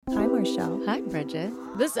Marshall. Hi, Bridget.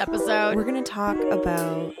 This episode, We're going to talk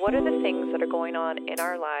about What are the things that are going on in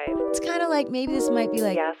our lives? it's kind of like maybe this might be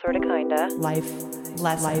like, Yeah, sort of, kinda. life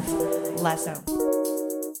lesson.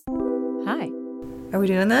 hi. Are we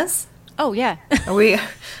doing this? Oh, yeah. Are we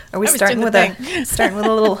was starting doing with the starting with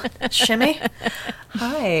a little shimmy?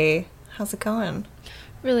 Hi. How's it going?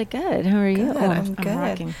 Really good. How are you? Good, Oh, I'm good.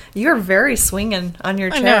 rocking. You're very swinging on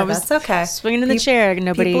your I chair. know, I was That's okay. swinging in the chair.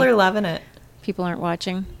 Nobody. People are loving it. People aren't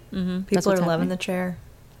watching. Mm-hmm. People are loving the chair.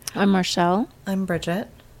 I'm Marshall. I'm Bridget.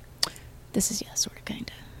 This is, yeah, sort of, kind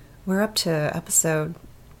of. We're up to episode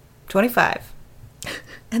 25.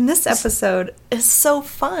 And this episode is so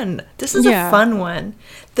fun. This is a fun one.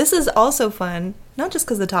 This is also fun, not just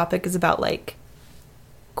because the topic is about, like,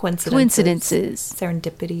 coincidences.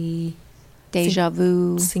 Serendipity. Déjà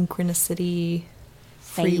vu. Synchronicity.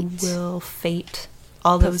 Free Fate. will. Fate.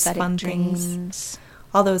 All those Prophetic fun dreams. things.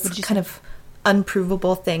 All those kind of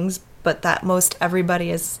unprovable things, but that most everybody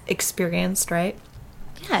has experienced, right?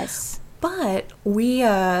 Yes. But we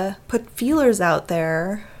put feelers out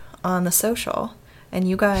there on the social, and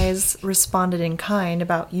you guys responded in kind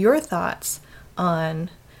about your thoughts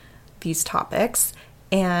on these topics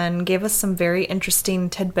and gave us some very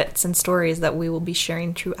interesting tidbits and stories that we will be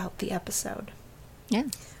sharing throughout the episode. Yeah.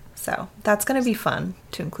 So that's going to be fun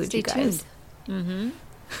to include Stay you guys. tuned.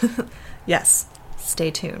 Mm-hmm. Yes.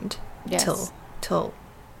 Stay tuned. Yes. Till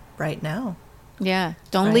right now. Yeah.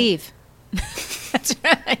 Don't Right. leave. That's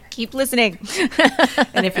right. Keep listening.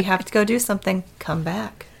 And if you have to go do something, come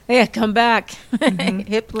back. Yeah, come back.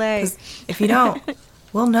 Hit play. 'Cause if you don't,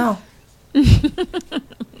 we'll know.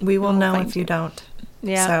 We will know if you don't.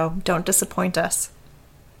 Yeah. So don't disappoint us.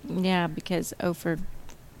 Yeah, because, oh, for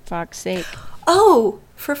fuck's sake. Oh,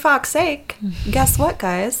 for fuck's sake. Guess what,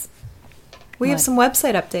 guys? We have What? some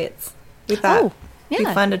website updates. We thought Oh, it'd be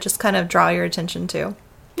yeah. fun to just kind of draw your attention to.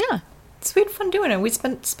 Yeah. It's been fun doing it. We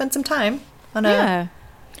spent some time on Yeah.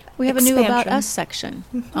 We have a new About expansion. Us section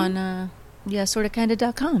on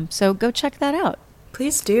sortakinda.com. So go check that out.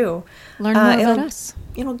 Please do. Learn more about it'll- us.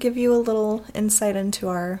 It'll give you a little insight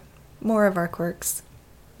into more of our quirks.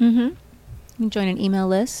 Mm-hmm. You can join an email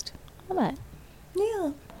list. All that.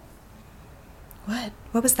 Yeah.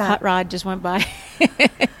 What was that? Hot Rod just went by.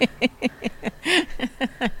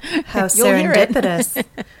 How You'll hear it. serendipitous.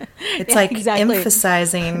 It's Yeah, like exactly.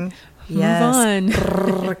 emphasizing. Yes. on.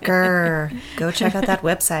 Grr, grr. Go check out that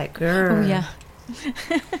website. Grr. Oh,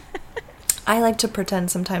 yeah. I like to pretend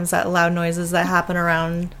sometimes that loud noises that happen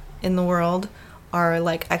around in the world are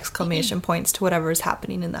like exclamation points to whatever is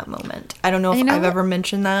happening in that moment. I don't know if You know I've what? ever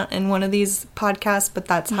mentioned that in one of these podcasts, but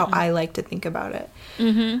that's how I like to think about it.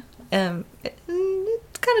 Mm-hmm.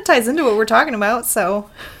 It kind of ties into what we're talking about, so.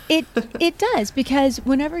 It does, because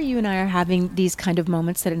whenever you and I are having these kind of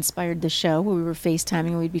moments that inspired the show, where we were FaceTiming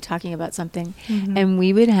and we'd be talking about something, and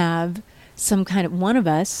we would have some kind of, one of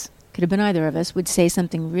us, could have been either of us, would say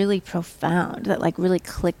something really profound that like really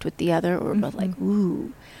clicked with the other, or both like,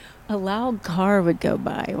 ooh, a loud car would go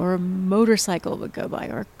by, or a motorcycle would go by,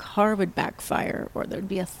 or a car would backfire, or there'd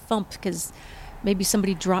be a thump because maybe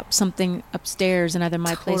somebody dropped something upstairs in either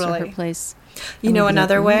my place or her Totally. place. You And know, we'd be like,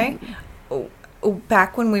 another way, "Ooh."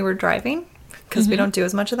 back when we were driving, because we don't do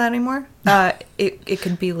as much of that anymore, it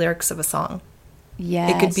could be lyrics of a song.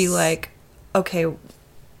 Yes. It could be like, okay,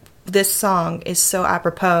 this song is so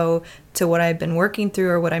apropos to what I've been working through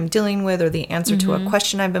or what I'm dealing with or the answer to a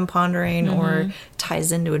question I've been pondering or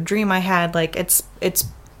ties into a dream I had. Like, it's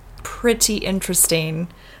pretty interesting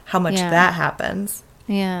how much Yeah. that happens.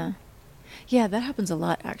 Yeah. Yeah, that happens a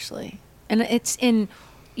lot, actually. And it's in,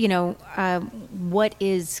 what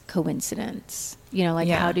is coincidence? Like,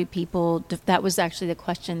 Yeah. how do people, that was actually the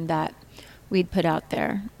question that we'd put out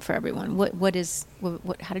there for everyone. What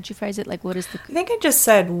how did you phrase it? Like, what is the... I think I just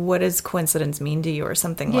said, what does coincidence mean to you or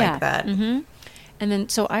something like that. Mm-hmm. And then,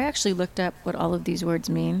 so I actually looked up what all of these words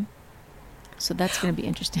mean. So that's going to be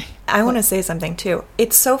interesting. I want to say something too.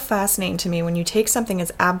 It's so fascinating to me when you take something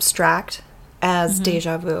as abstract as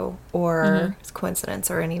déjà vu or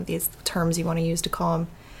coincidence or any of these terms you want to use to call them.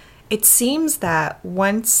 It seems that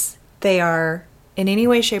once they are in any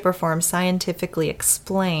way, shape, or form scientifically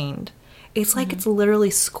explained, it's like it's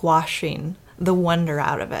literally squashing the wonder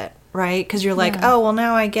out of it, right? Because you're like, oh, well,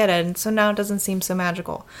 now I get it. And so now it doesn't seem so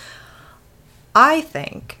magical. I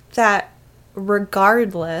think that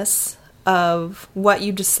regardless of what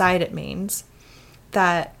you decide it means,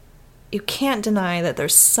 that you can't deny that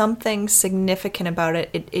there's something significant about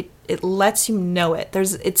it. It lets you know it.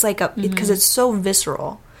 It's like because it's so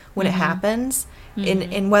visceral when it happens,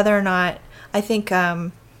 in whether or not I think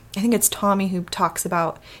it's Tommy who talks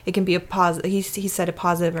about it can be a positive. He said a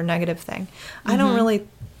positive or negative thing. I don't really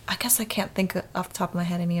I guess I can't think off the top of my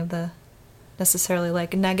head any of the necessarily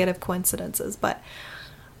like negative coincidences, but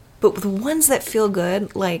the ones that feel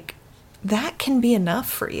good, like that can be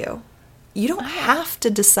enough for you. You don't have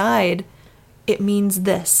to decide it means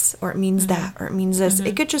this or it means that or it means this.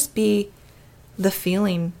 It could just be the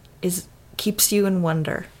feeling keeps you in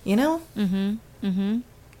wonder, you know? You're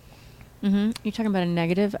talking about a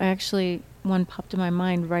negative. I actually, one popped in my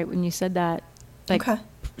mind right when you said that, like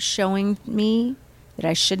showing me that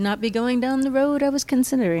I should not be going down the road I was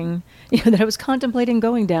considering, that I was contemplating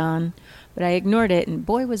going down, but I ignored it, and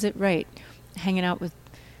boy, was it right. Hanging out with,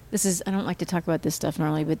 I don't like to talk about this stuff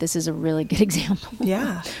normally, but this is a really good example.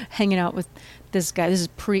 Yeah. Hanging out with this guy, this is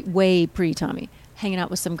way pre-Tommy, hanging out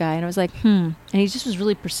with some guy, and I was like, and he just was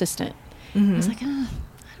really persistent. I was like, I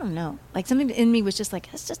don't know. Like something in me was just like,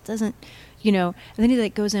 this just doesn't, and then he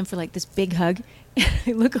like goes in for like this big hug.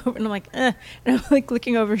 I look over and I'm like, and I'm like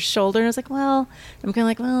looking over his shoulder, and I was like, I'm kind of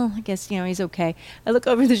like, I guess, he's okay. I look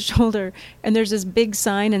over the shoulder and there's this big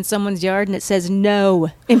sign in someone's yard and it says no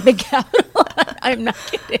in big capital. I'm not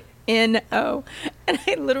kidding. N-O. And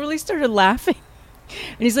I literally started laughing.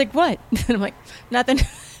 And he's like, what? And I'm like, nothing.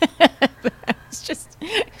 But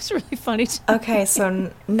it's really funny. Okay,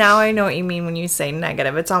 so now I know what you mean when you say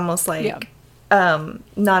negative. It's almost like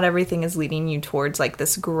not everything is leading you towards like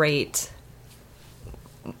this great,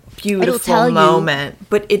 beautiful moment.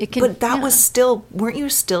 But that was still, weren't you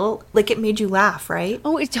still, like it made you laugh, right?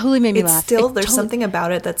 Oh, it totally made me laugh. There's something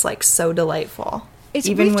about it that's like so delightful.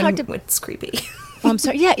 Even when it's creepy. I'm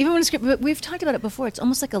sorry. Yeah, even when it's creepy. But we've talked about it before. It's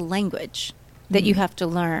almost like a language that you have to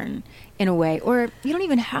learn in a way, or you don't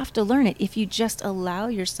even have to learn it if you just allow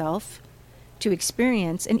yourself to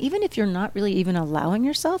experience. And even if you're not really even allowing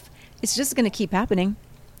yourself, it's just going to keep happening,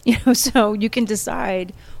 so you can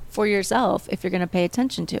decide for yourself if you're going to pay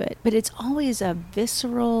attention to it. But it's always a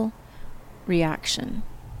visceral reaction,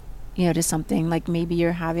 to something. Like maybe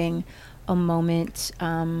you're having a moment.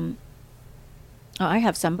 I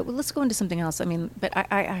have some, but let's go into something else. I mean, but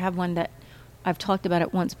I have one that I've talked about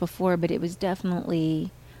it once before, but it was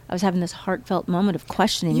definitely, I was having this heartfelt moment of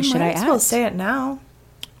questioning, should I act? You might as well say it now.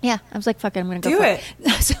 Yeah, I was like, fuck it, I'm going to go do for it.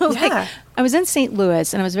 So I was in St.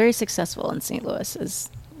 Louis, and I was very successful in St. Louis,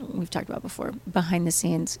 as we've talked about before, behind the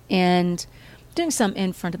scenes, and doing some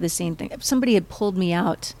in front of the scene thing. Somebody had pulled me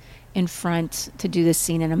out in front to do this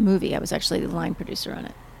scene in a movie. I was actually the line producer on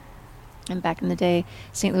it. And back in the day,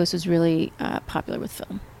 St. Louis was really popular with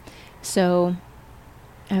film. So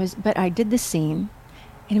but I did this scene,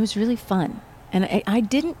 and it was really fun. And I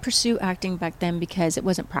didn't pursue acting back then because it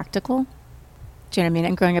wasn't practical. Do you know what I mean?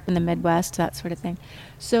 And growing up in the Midwest, that sort of thing.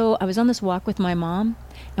 So I was on this walk with my mom,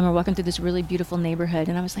 and we're walking through this really beautiful neighborhood,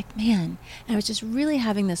 and I was like, man, and I was just really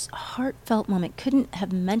having this heartfelt moment. Couldn't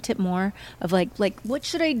have meant it more of like what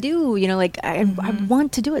should I do? I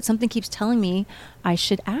want to do it. Something keeps telling me I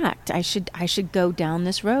should act. I should go down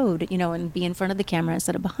this road, and be in front of the camera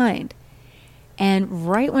instead of behind. And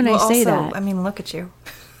right when I say that, I mean, look at you.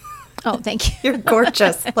 Oh, thank you. You're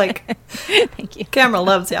gorgeous. Thank you. Camera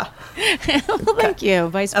loves you. Well, thank you.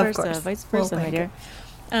 Vice versa. Vice versa, my dear.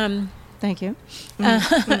 Thank you.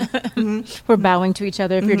 We're bowing to each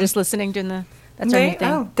other. If you're just listening to that's our new thing.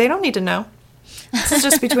 Oh, they don't need to know. This is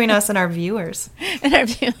just between us and our viewers.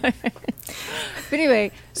 But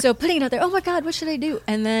anyway, so putting it out there. Oh my God, what should I do?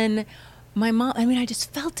 And then my mom. I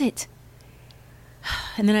just felt it.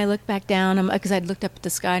 And then I looked back down because I'd looked up at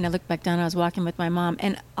the sky, and I looked back down. I was walking with my mom,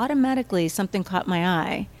 and automatically something caught my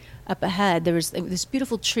eye. Up ahead, there was this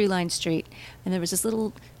beautiful tree-lined street, and there was this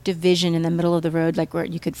little division in the middle of the road, like where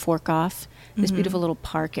you could fork off. This beautiful little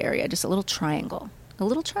park area, just a little triangle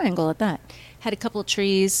at that. Had a couple of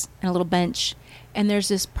trees and a little bench, and there's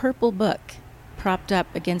this purple book propped up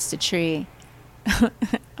against a tree.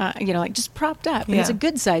 Just propped up. And it's a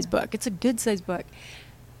good-sized book.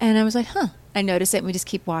 And I was like, I noticed it, and we just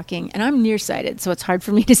keep walking. And I'm nearsighted, so it's hard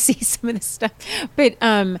for me to see some of this stuff. But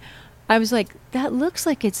I was like, that looks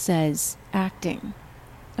like it says acting.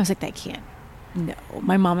 I was like, that can't. No.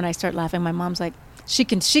 My mom and I start laughing. My mom's like, she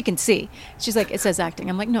can see. She's like, it says acting.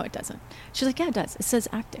 I'm like, no, it doesn't. She's like, yeah, it does. It says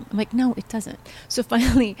acting. I'm like, no, it doesn't. So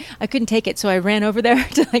finally, I couldn't take it, so I ran over there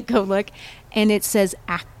to go look, and it says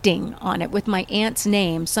acting on it with my aunt's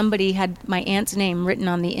name. Somebody had my aunt's name written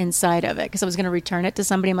on the inside of it because I was going to return it to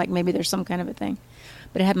somebody. I'm like, maybe there's some kind of a thing.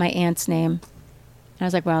 But it had my aunt's name. And I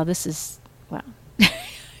was like, wow. I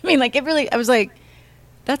was like,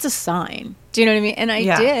 that's a sign. Do you know what I mean? And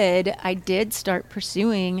I did start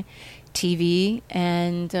pursuing TV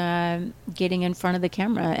and getting in front of the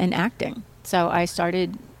camera and acting. So I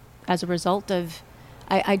started as a result of,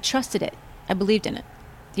 I trusted it. I believed in it.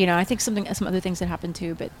 I think some other things that happened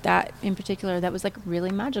too, but that in particular, that was like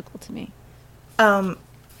really magical to me.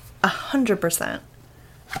 100%.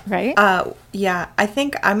 Right? Yeah, I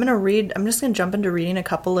think I'm just gonna jump into reading a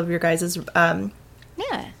couple of your guys'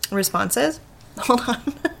 responses. Hold on.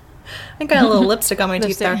 I got a little lipstick on my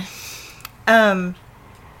teeth there.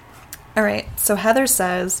 All right, so Heather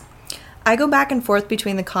says, I go back and forth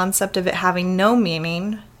between the concept of it having no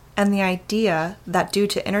meaning and the idea that due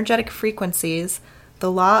to energetic frequencies,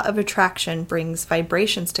 the law of attraction brings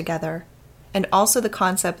vibrations together, and also the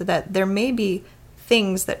concept that there may be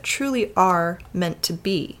things that truly are meant to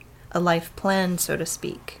be, a life plan, so to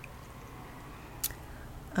speak.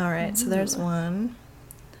 All right, so there's one.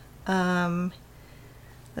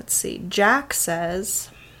 Let's see. Jack says,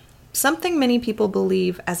 something many people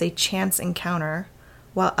believe as a chance encounter,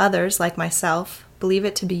 while others, like myself, believe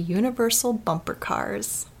it to be universal bumper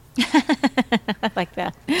cars. I like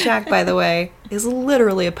that. Jack, by the way, is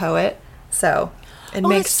literally a poet, so it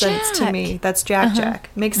makes sense to me. That's Jack.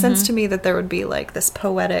 Makes sense to me that there would be like this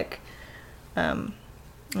poetic.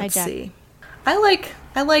 Let's see. I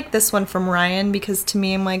like this one from Ryan because to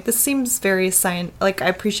me, I'm like, this seems very I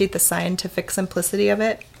appreciate the scientific simplicity of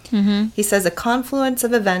it. Mm-hmm. He says a confluence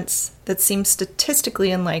of events that seems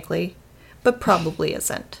statistically unlikely, but probably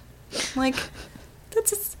isn't. Like,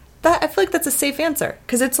 I feel like that's a safe answer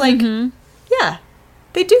because it's like, yeah,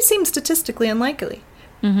 they do seem statistically unlikely,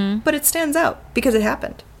 but it stands out because it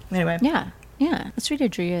happened. Anyway. Yeah. Let's read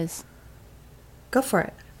Adria's. Go for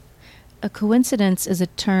it. A coincidence is a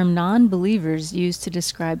term non-believers use to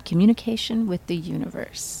describe communication with the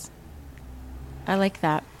universe. I like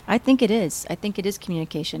that. I think it is. I think it is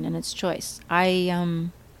communication and it's choice. I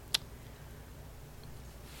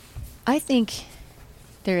think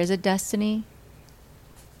there is a destiny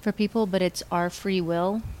for people, but it's our free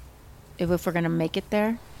will if we're going to make it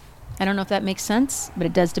there. I don't know if that makes sense, but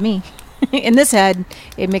it does to me. In this head,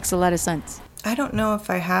 it makes a lot of sense. I don't know if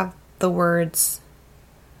I have the words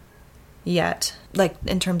yet, like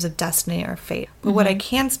in terms of destiny or fate. But what I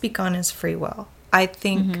can speak on is free will. I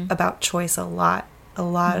think about choice a lot. A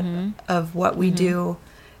lot of what we do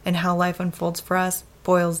and how life unfolds for us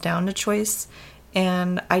boils down to choice.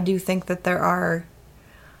 And I do think that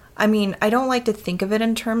I don't like to think of it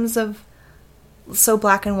in terms of so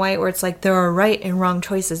black and white where it's like there are right and wrong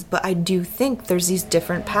choices, but I do think there's these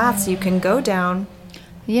different paths you can go down.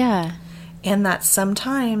 Yeah. And that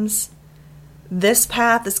sometimes this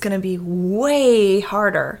path is going to be way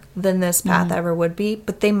harder than this path ever would be,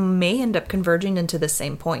 but they may end up converging into the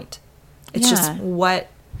same point. It's just what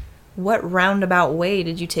roundabout way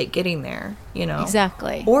did you take getting there,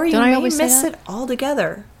 Exactly. Or you may miss it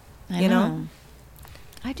altogether, I know.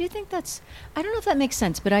 I do think I don't know if that makes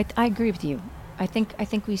sense, but I agree with you. I think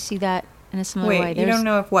we see that in a similar way. You don't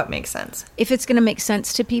know if what makes sense. If it's going to make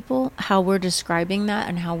sense to people, how we're describing that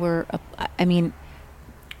and how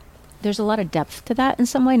there's a lot of depth to that in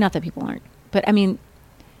some way. Not that people aren't, but I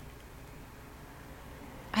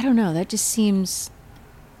don't know. That just seems.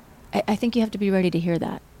 I think you have to be ready to hear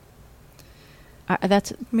that. I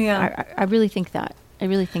really think that.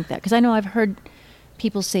 Because I know I've heard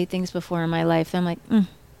people say things before in my life. And I'm like,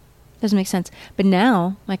 doesn't make sense. But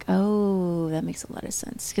now, I'm like, oh, that makes a lot of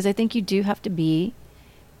sense. Because I think you do have to be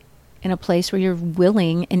in a place where you're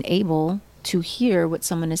willing and able to hear what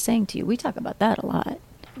someone is saying to you. We talk about that a lot.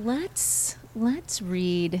 Let's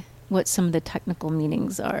read what some of the technical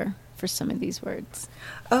meanings are for some of these words.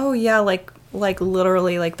 Oh yeah, like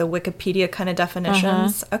literally like the Wikipedia kind of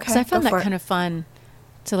definitions. Okay, because I found that kind of fun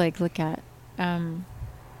to look at. Do you want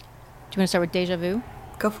to start with déjà vu?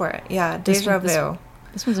 Go for it. Yeah, déjà vu.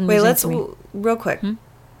 This one's amusing. Wait, let's to me. Real quick.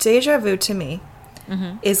 Déjà vu to me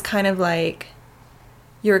is kind of like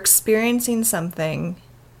you're experiencing something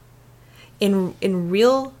in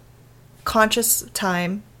real conscious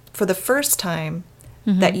time for the first time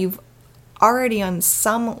that you've already on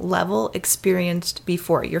some level experienced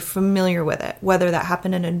before. You're familiar with it, whether that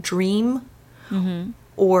happened in a dream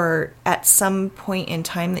or at some point in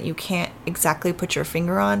time that you can't exactly put your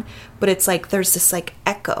finger on, but it's like there's this like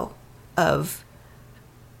echo of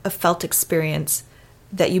a felt experience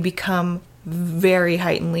that you become very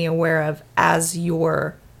heightenedly aware of as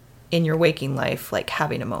you're in your waking life, like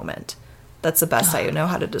having a moment. That's the best I know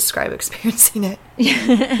how to describe experiencing it.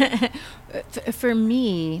 For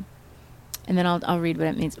me, and then I'll read what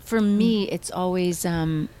it means. For me, it's always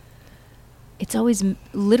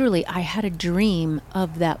literally I had a dream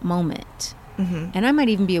of that moment. And I might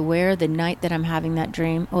even be aware the night that I'm having that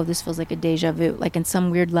dream, oh, this feels like a déjà vu, like in some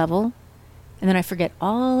weird level. And then I forget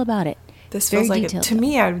all about it. This feels like, to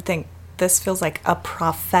me, I would think this feels like a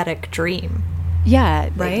prophetic dream. Yeah.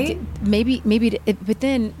 Right? But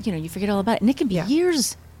then, you forget all about it. And it can be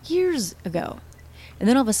years ago. And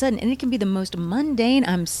then all of a sudden, and it can be the most mundane.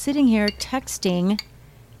 I'm sitting here texting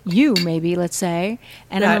you, maybe, let's say.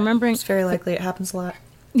 And I'm remembering. It's very likely it happens a lot.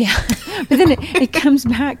 Yeah. But then it comes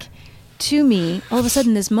back to me, all of a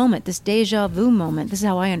sudden, this moment, this déjà vu moment. This is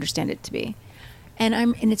how I understand it to be.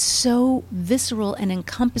 And it's so visceral and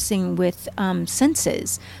encompassing with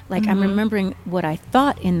senses. Like I'm remembering what I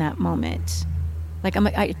thought in that moment. Like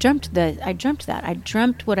I dreamt that. I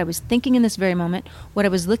dreamt what I was thinking in this very moment, what I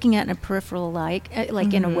was looking at in a peripheral, like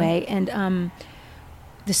in a way, and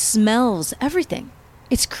the smells, everything.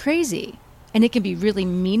 It's crazy, and it can be really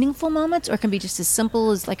meaningful moments, or it can be just as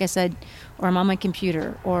simple as, like I said, or I'm on my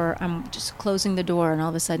computer, or I'm just closing the door, and all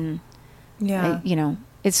of a sudden,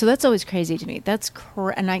 so that's always crazy to me.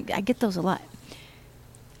 And I get those a lot.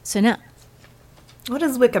 So now. What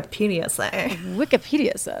does Wikipedia say?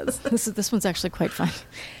 Wikipedia says, this one's actually quite fun.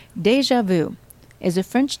 Déjà vu is a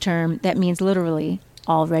French term that means literally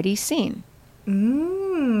already seen.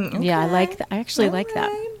 Okay. Yeah, I actually like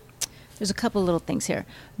that. There's a couple little things here.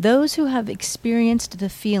 Those who have experienced the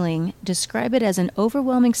feeling describe it as an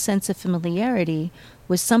overwhelming sense of familiarity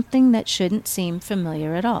with something that shouldn't seem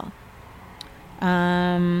familiar at all.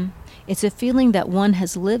 It's a feeling that one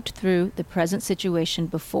has lived through the present situation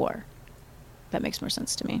before. That makes more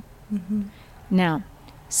sense to me. Mm-hmm. Now,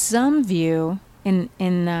 some view in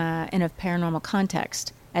a paranormal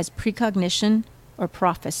context as precognition or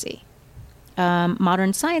prophecy.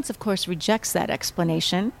 Modern science, of course, rejects that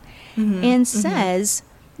explanation and says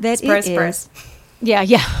that Surprise.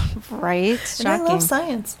 Yeah, right. Shocking. And I love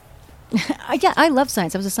science. Yeah, I love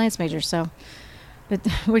science. I was a science major, so. But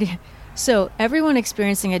so everyone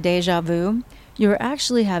experiencing a déjà vu, you're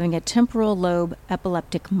actually having a temporal lobe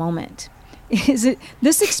epileptic moment.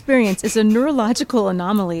 This experience is a neurological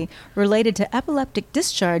anomaly related to epileptic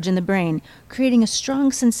discharge in the brain, creating a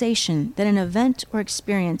strong sensation that an event or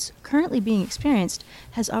experience currently being experienced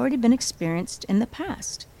has already been experienced in the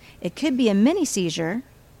past. It could be a mini seizure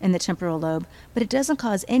in the temporal lobe, but it doesn't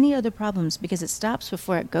cause any other problems because it stops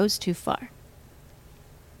before it goes too far.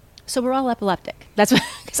 So we're all epileptic. That's what,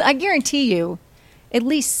 because I guarantee you, at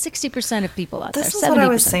least 60% of people out there. This is what I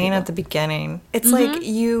was saying at the beginning. It's like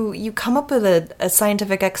you come up with a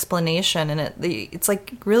scientific explanation, and it's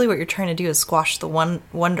like really what you're trying to do is squash the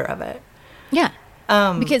wonder of it. Yeah.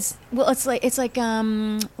 Because it's like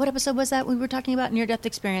what episode was that we were talking about near-death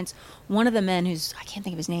experience? One of the men I can't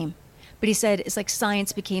think of his name, but he said it's like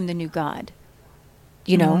science became the new God.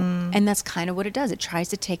 And that's kind of what it does. It tries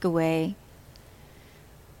to take away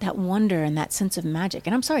that wonder and that sense of magic.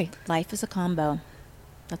 And I'm sorry, life is a combo.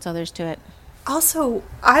 That's all there's to it. Also,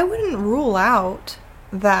 I wouldn't rule out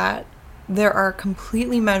that there are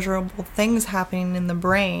completely measurable things happening in the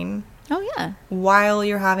brain. Oh, yeah. While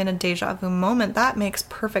you're having a déjà vu moment. That makes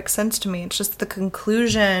perfect sense to me. It's just the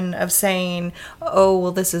conclusion of saying, oh,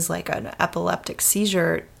 well, this is like an epileptic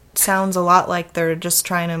seizure sounds a lot like they're just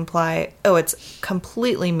trying to imply, oh, it's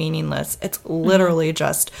completely meaningless. It's literally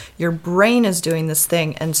just your brain is doing this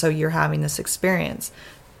thing, and so you're having this experience.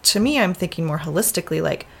 To me, I'm thinking more holistically,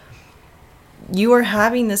 like you are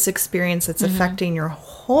having this experience that's affecting your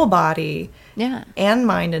whole body and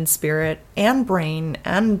mind and spirit and brain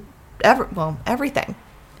and everything.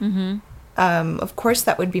 Of course,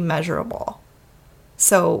 that would be measurable.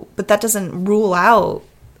 So, but that doesn't rule out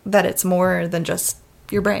that it's more than just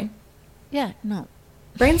your brain. Yeah, no.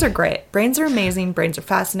 Brains are great. Brains are amazing. Brains are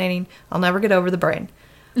fascinating. I'll never get over the brain.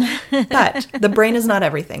 But the brain is not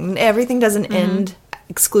everything. Everything doesn't end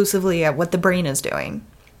exclusively at what the brain is doing.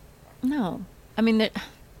 No. I mean,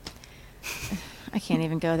 I can't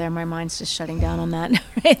even go there. My mind's just shutting down on that.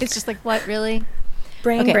 It's just like, what, really?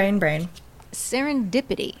 Brain.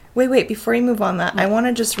 Serendipity. Wait. Before you move on that, I want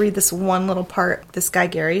to just read this one little part. This guy,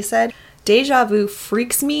 Gary, said, "Deja vu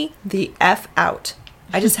freaks me the F out.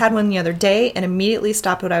 I just had one the other day and immediately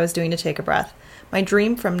stopped what I was doing to take a breath. My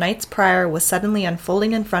dream from nights prior was suddenly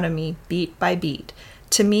unfolding in front of me, beat by beat.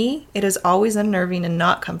 To me, it is always unnerving and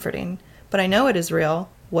not comforting, but I know it is real,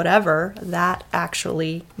 whatever that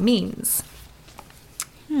actually means."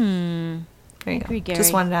 There you go. Agree, Gary.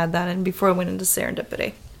 Just wanted to add that in before I went into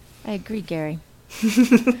serendipity. I agree, Gary.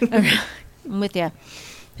 I'm with you.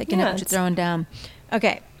 Picking up what you're throwing down.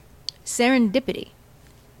 Okay. Serendipity.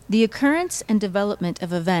 The occurrence and development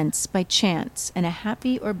of events by chance in a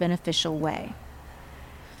happy or beneficial way.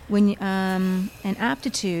 When an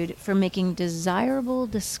aptitude for making desirable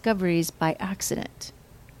discoveries by accident,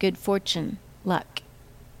 good fortune, luck.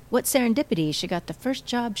 What serendipity she got the first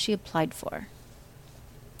job she applied for.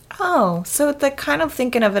 Oh, so they're kind of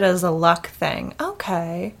thinking of it as a luck thing.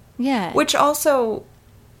 Okay. Yeah. Which also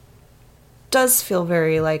does feel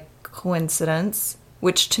very like coincidence,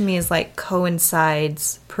 which to me is like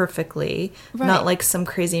coincides perfectly. Right. Not like some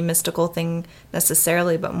crazy mystical thing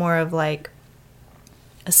necessarily, but more of like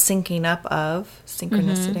a syncing up of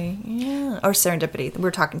synchronicity. Yeah. Or serendipity.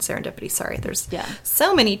 We're talking serendipity. Sorry. There's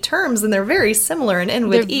so many terms and they're very similar and end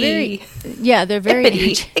with E. They're very...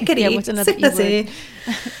 Ippity. Yeah, what's another E Sympathy. word?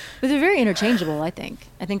 But they're very interchangeable, I think.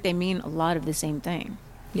 I think they mean a lot of the same thing,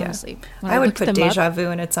 honestly. I would put déjà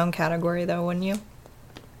vu in its own category, though, wouldn't you?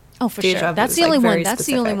 Oh, for Déjà sure. vu That's is, the only like, one. very That's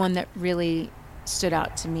the only specific. one that really stood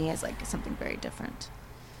out to me as like something very different.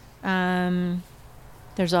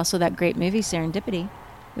 There's also that great movie Serendipity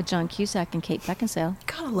with John Cusack and Kate Beckinsale.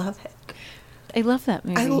 Gotta love it. I love that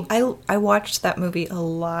movie. I watched that movie a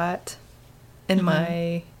lot in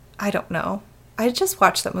my... I don't know. I just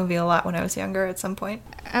watched that movie a lot when I was younger at some point.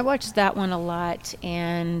 I watched that one a lot,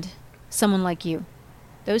 and Someone Like You.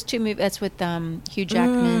 Those two movies, that's with Hugh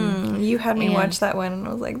Jackman. You had me watch that one, and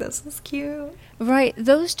I was like, this is cute. Right.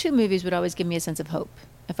 Those two movies would always give me a sense of hope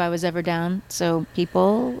if I was ever down. So,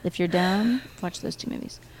 people, if you're down, watch those two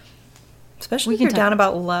movies. Especially if you're down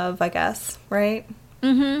about love, I guess, right?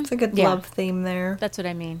 Mm-hmm. It's a good love theme there. That's what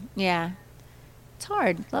I mean. Yeah. It's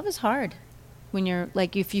hard. Love is hard. When you're,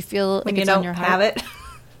 like, if you feel like it's on your heart. When you don't have it.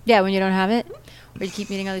 Yeah, when you don't have it. Or you keep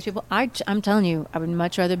meeting all these people. I'm telling you, I would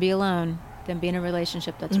much rather be alone than be in a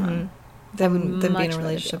relationship that's wrong. Than be in a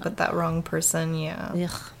relationship with that wrong person, yeah.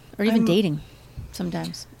 Ugh. Or even dating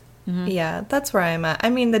sometimes. Mm-hmm. Yeah, that's where I'm at. I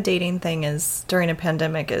mean, the dating thing is, during a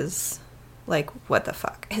pandemic, is like, what the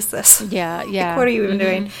fuck is this? Yeah, yeah. Like, what are you even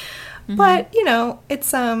doing? Mm-hmm. But, you know,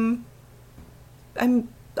 it's, I'm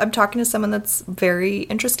talking to someone that's very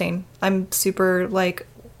interesting. I'm super like,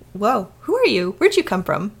 whoa, who are you? Where'd you come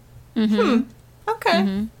from?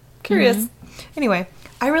 Okay. Curious. Anyway,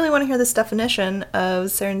 I really want to hear this definition of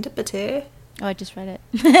serendipity. Oh, I just read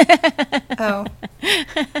it. Oh.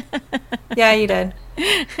 Yeah, you did.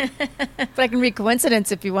 But I can read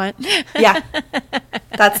coincidence if you want. Yeah.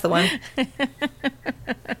 That's the one.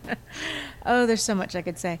 Oh, there's so much I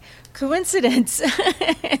could say. Coincidence.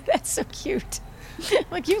 That's so cute.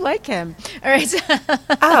 Like, you like him. All right.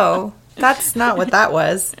 Oh, that's not what that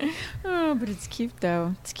was. Oh, but it's cute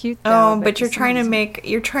though. It's cute though. Oh, but you're trying to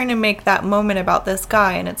make that moment about this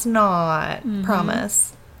guy, and it's not.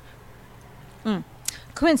 Promise.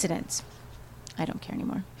 Coincidence. I don't care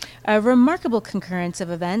anymore. A remarkable concurrence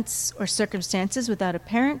of events or circumstances without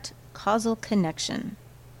apparent causal connection.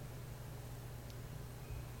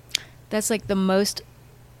 That's like the most...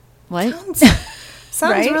 What?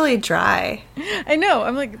 Sounds Right? really dry. I know.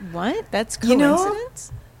 I'm like, what? That's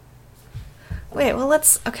coincidence? Wait, well,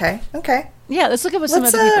 okay. Yeah, let's look at what some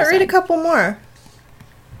Let's other people read say. a couple more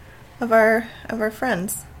of our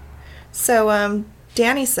friends. So,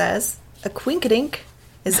 Danny says, a quinkadink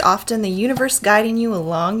is often the universe guiding you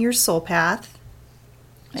along your soul path.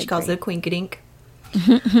 She calls it a quinkadink.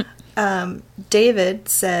 David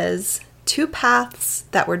says, two paths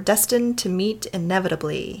that were destined to meet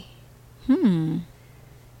inevitably.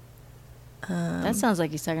 That sounds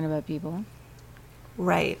like he's talking about people.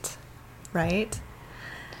 Right.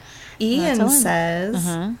 Ian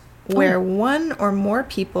says, where one or more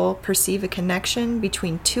people perceive a connection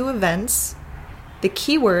between two events, the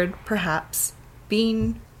key word, perhaps,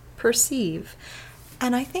 being perceive.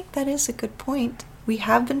 And I think that is a good point. We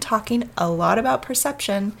have been talking a lot about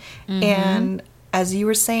perception, and as you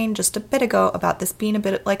were saying just a bit ago about this being a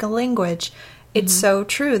bit like a language, it's so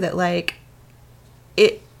true that, like,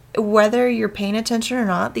 whether you're paying attention or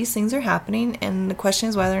not, these things are happening, and the question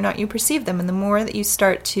is whether or not you perceive them. And the more that you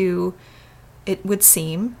start to, it would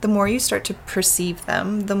seem, the more you start to perceive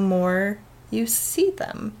them, the more you see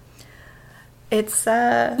them. It's,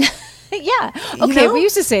 Yeah. Okay. You know? We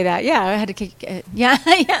used to say that. Yeah. I had to kick. Yeah.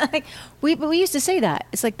 Like, we used to say that.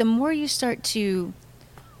 It's like the more you start to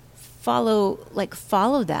follow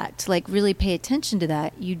that, to like really pay attention to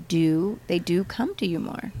that, they do come to you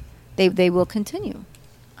more. They will continue,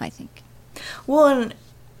 I think. Well,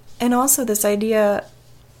 and also this idea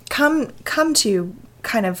come to you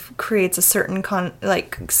kind of creates a certain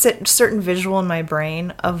certain visual in my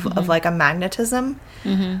brain of like a magnetism.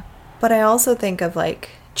 But I also think of like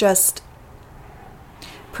just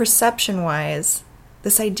perception wise,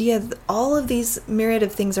 this idea that all of these myriad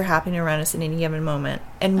of things are happening around us in any given moment,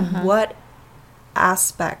 and what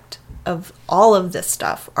aspect of all of this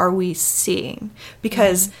stuff are we seeing?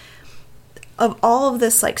 Because of all of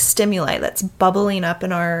this like stimuli that's bubbling up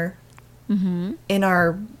in our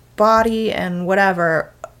body and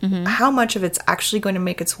whatever, how much of it's actually going to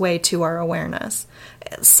make its way to our awareness?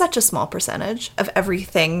 It's such a small percentage of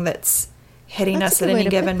everything that's hitting That's us a at good way any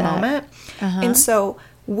to put given that. moment. Uh-huh. And so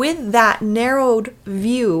with that narrowed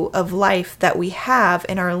view of life that we have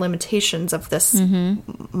in our limitations of this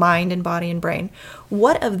mind and body and brain,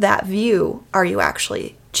 what of that view are you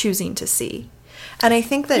actually choosing to see? And I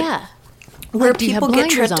think that Yeah. where Like, do you have people get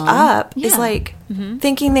blinders tripped on? up is Yeah. like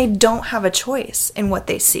thinking they don't have a choice in what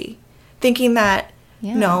they see. Thinking that,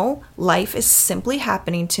 Yeah. no, life is simply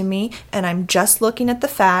happening to me and I'm just looking at the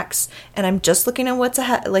facts and I'm just looking at what's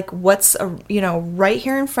ahead, like what's, right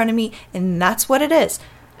here in front of me, and that's what it is.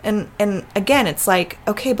 And again, it's like,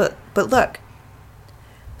 okay, but look,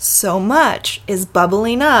 so much is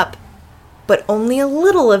bubbling up, but only a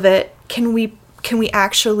little of it can we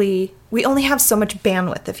actually, we only have so much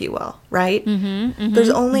bandwidth, if you will, right? There's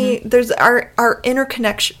our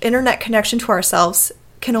internet connection to ourselves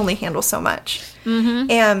can only handle so much.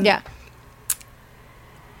 And Yeah.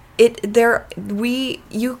 it's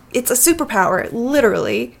a superpower,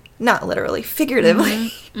 literally, not literally,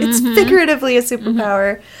 figuratively. It's figuratively a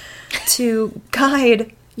superpower to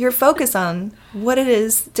guide your focus on what it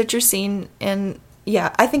is that you're seeing. And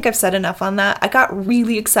yeah, I think I've said enough on that. I got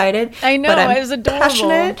really excited. I know, but I'm it was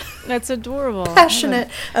adorable. That's adorable. passionate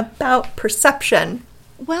about perception.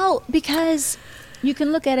 Well, because you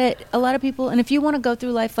can look at it, a lot of people, and if you want to go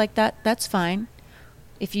through life like that, that's fine.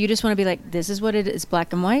 If you just want to be like, this is what it is,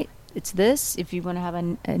 black and white, it's this. If you want to have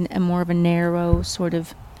a more of a narrow sort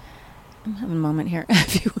of, I'm having a moment here.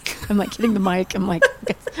 I'm like hitting the mic. I'm like,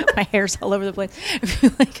 my hair's all over the place. If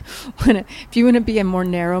you want to be a more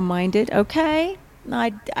narrow-minded, okay.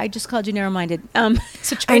 No, I just called you narrow-minded.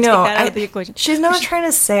 So try to take that out of the equation. She's not trying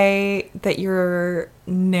to say that you're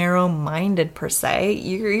narrow-minded per se.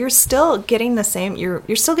 You're still getting the same. You're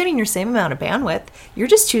still getting your same amount of bandwidth. You're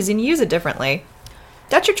just choosing to use it differently.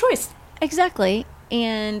 That's your choice. Exactly.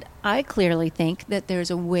 And I clearly think that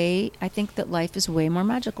there's a way. I think that life is way more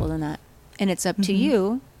magical than that, and it's up to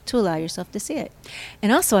you to allow yourself to see it.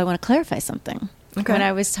 And also, I want to clarify something. Okay. When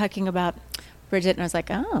I was talking about Bridget, and I was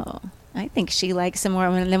like, oh, I think she likes him more.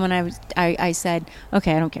 And then when I said,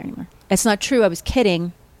 okay, I don't care anymore. It's not true. I was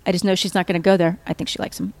kidding. I just know she's not going to go there. I think she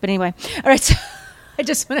likes him. But anyway, all right. So I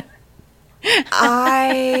just want to.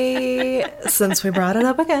 Since we brought it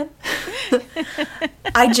up again,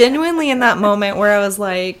 I genuinely, in that moment where I was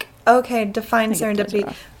like, okay, define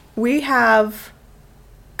serendipity. We have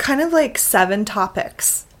kind of like 7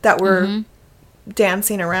 topics that we're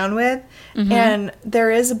dancing around with. And there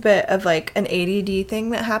is a bit of like an ADD thing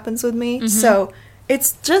that happens with me. So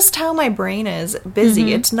it's just how my brain is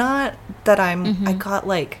busy. It's not that I got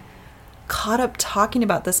like caught up talking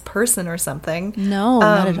about this person or something. No,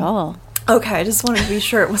 not at all. Okay, I just wanted to be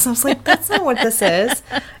sure. I was like, that's not what this is.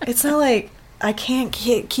 It's not like I can't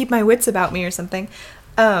keep my wits about me or something.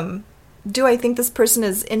 Do I think this person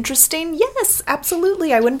is interesting? Yes,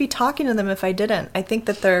 absolutely. I wouldn't be talking to them if I didn't. I think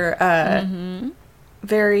that they're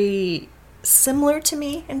very similar to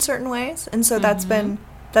me in certain ways, and so that's been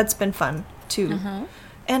fun too.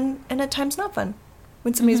 And at times not fun.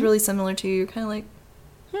 When somebody's really similar to you, you're kind of like,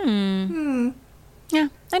 Yeah,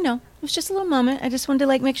 I know. It was just a little moment. I just wanted to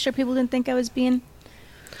like make sure people didn't think I was being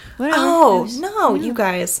whatever. oh no, you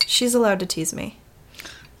guys, she's allowed to tease me.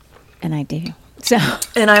 And I do. So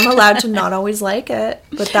And I'm allowed to not always like it,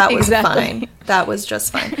 but that was Exactly. fine. That was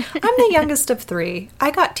just fine. I'm the youngest of 3. I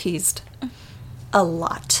got teased a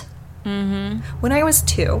lot. When I was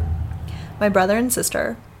 2, my brother and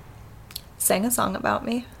sister sang a song about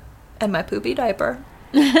me and my poopy diaper.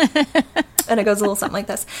 And it goes a little something like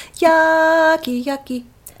this. Yucky, yucky,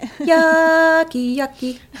 yucky,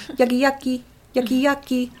 yucky, yucky, yucky, yucky,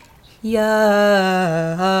 yucky,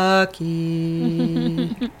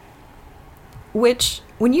 yucky. Which,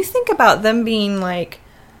 when you think about them being like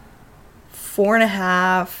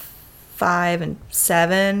 4.5, 5, and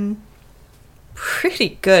 7,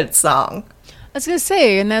 pretty good song. I was going to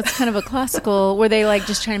say, and that's kind of a classical, were they like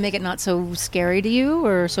just trying to make it not so scary to you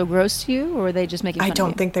or so gross to you, or were they just making fun I of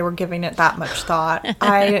don't you? think they were giving it that much thought.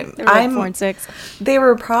 They were like 4 and 6. They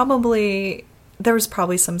were probably, there was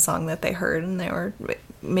probably some song that they heard and they were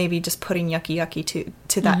maybe just putting yucky yucky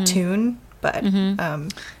to that tune. But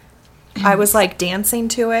I was like dancing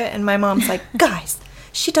to it and my mom's like, guys,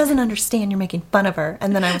 she doesn't understand, you're making fun of her.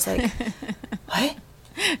 And then I was like, what?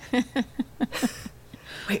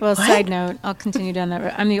 Wait, Well, what? side note, I'll continue down that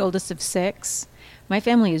road. I'm the oldest of 6. My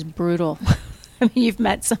family is brutal. I mean, you've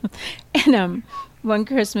met some. And one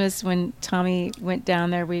Christmas when Tommy went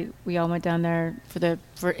down there, we all went down there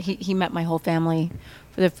he met my whole family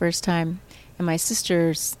for the first time. And my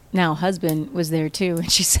sister's now husband was there too.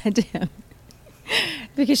 And she said to him,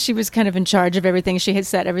 because she was kind of in charge of everything, she had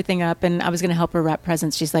set everything up and I was going to help her wrap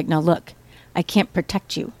presents. She's like, now look, I can't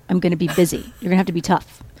protect you. I'm going to be busy. You're going to have to be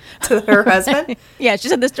tough. To her husband? Yeah, she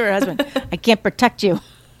said this to her husband. I can't protect you.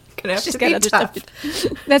 Gonna have She's to got be other tough.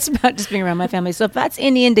 stuff. That's about just being around my family. So if that's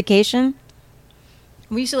any indication,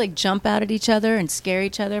 we used to like jump out at each other and scare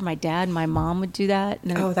each other. My dad and my mom would do that.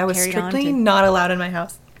 And then Oh, that was carried on strictly to- not allowed in my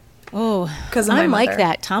house. Oh, 'Cause of my I'm like mother.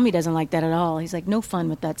 that. Tommy doesn't like that at all. He's like, no fun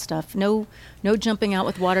with that stuff. No jumping out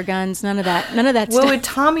with water guns. None of that. None of that Well, stuff. with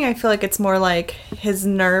Tommy, I feel like it's more like his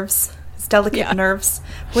nerves, his delicate Yeah. nerves.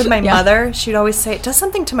 With my Yeah. mother, she'd always say, it does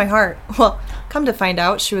something to my heart. Well, come to find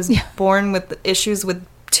out, she was born with issues with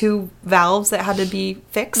 2 valves that had to be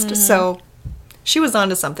fixed. Mm-hmm. So she was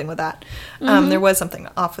onto something with that. There was something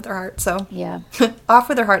off with her heart. So Yeah. off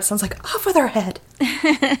with her heart sounds like off with her head.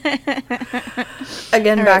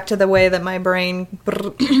 Again, back to the way that my brain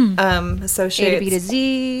associates. A to B to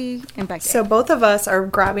Z and back to So both of us are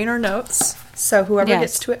grabbing our notes. So whoever Yes.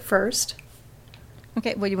 gets to it first.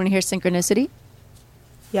 Okay, well, you want to hear synchronicity?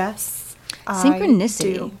 Yes.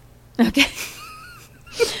 Synchronicity. I do. Okay.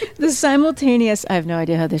 The simultaneous, I have no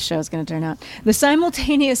idea how this show is going to turn out. The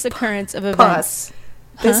simultaneous occurrence of events. Pause.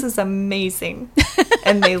 This is amazing.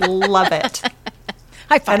 And they love it.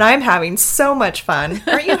 High five. And I'm having so much fun.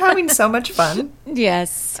 Aren't you having so much fun?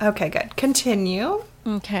 Yes. Okay, good. Continue.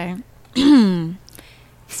 Okay.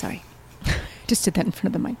 Sorry. Just did that in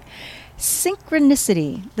front of the mic.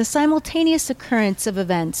 Synchronicity, the simultaneous occurrence of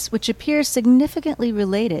events which appear significantly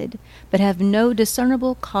related but have no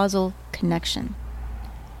discernible causal connection.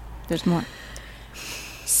 There's more.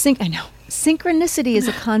 I know. Synchronicity is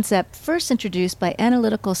a concept first introduced by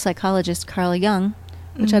analytical psychologist Carl Jung,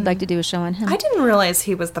 which I'd like to do a show on him. I didn't realize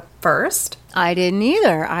he was the first. I didn't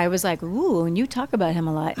either. I was like, ooh, and you talk about him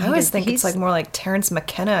a lot. I always think it's like more like Terrence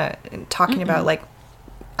McKenna talking about like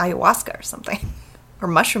ayahuasca or something. Or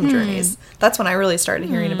mushroom journeys. That's when I really started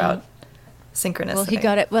hearing about synchronicity. Well, he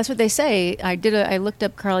got it. Well, that's what they say. I looked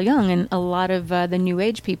up Carl Jung, and a lot of the New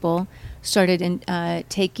Age people started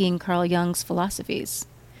taking Carl Jung's philosophies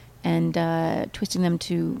and twisting them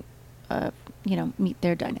to, meet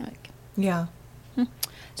their dynamic. Yeah.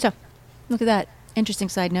 So, look at that. Interesting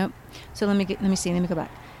side note. So let me go back.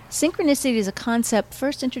 Synchronicity is a concept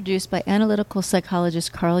first introduced by analytical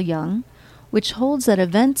psychologist Carl Jung, which holds that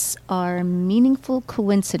events are meaningful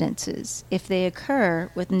coincidences if they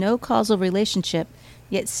occur with no causal relationship,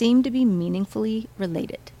 yet seem to be meaningfully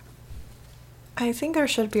related. I think there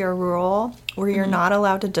should be a rule where you're not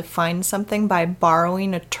allowed to define something by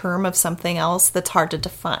borrowing a term of something else that's hard to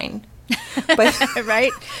define. But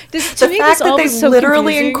Right? the fact that they so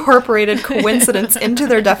literally confusing. incorporated coincidence into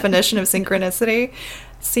their definition of synchronicity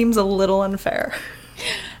seems a little unfair.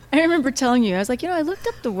 I remember telling you, I was like, I looked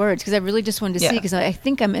up the words because I really just wanted to see, Yeah. because I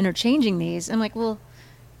think I'm interchanging these. I'm like, well,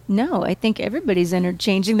 no, I think everybody's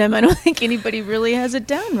interchanging them. I don't think anybody really has it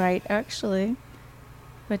down right, actually.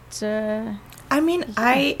 But, I mean,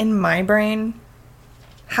 I, in my brain,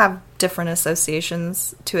 have different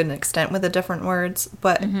associations to an extent with the different words.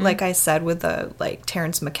 But like I said, with the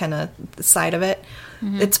Terrence McKenna side of it,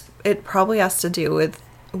 it probably has to do with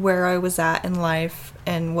where I was at in life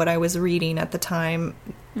and what I was reading at the time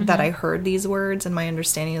that I heard these words and my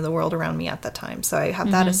understanding of the world around me at that time. So I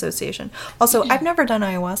have that association. Also, I've never done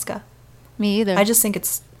ayahuasca. me either. I just think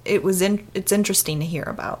it's interesting to hear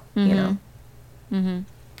about, you know.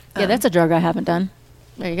 Yeah, that's a drug I haven't done.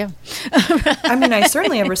 There you go. I mean, I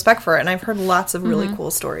certainly have respect for it, and I've heard lots of really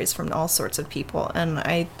cool stories from all sorts of people, and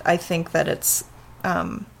I think that it's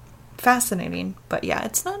fascinating. But yeah,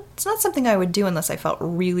 it's not something I would do unless I felt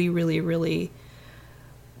really, really, really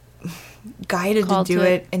guided Called to do to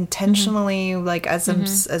it it. intentionally, like as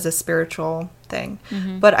a spiritual thing.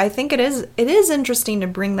 But I think it is interesting to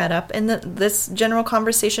bring that up in this general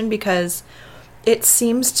conversation, because it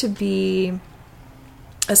seems to be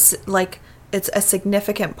it's a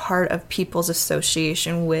significant part of people's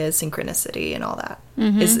association with synchronicity and all that.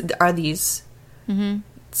 Are these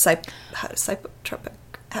psychotropic?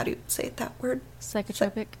 How do you say that word?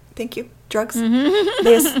 Psychotropic. Thank you. Drugs.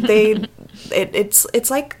 It's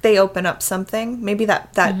like they open up something. Maybe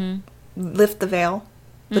that lift the veil,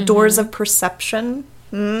 the doors of perception.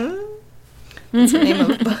 That's the name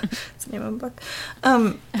of a book. That's the name of a book.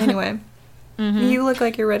 Anyway, you look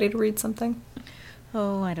like you're ready to read something.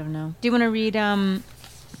 Oh, I don't know. Do you want to read a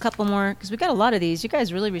couple more? Because we got a lot of these. You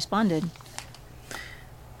guys really responded.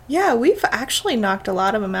 Yeah, we've actually knocked a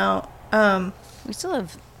lot of them out. We still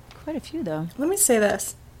have quite a few, though. Let me say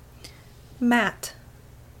this. Matt.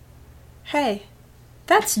 Hey,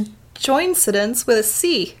 that's joincidence with a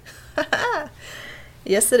C.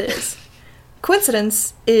 Yes, it is.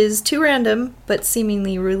 Coincidence is two random but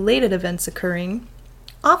seemingly related events occurring.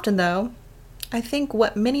 Often, though, I think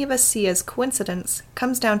what many of us see as coincidence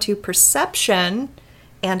comes down to perception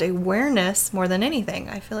and awareness more than anything.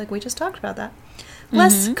 I feel like we just talked about that.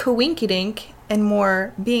 Less coinkydink and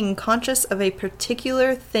more being conscious of a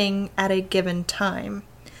particular thing at a given time.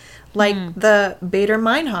 Like the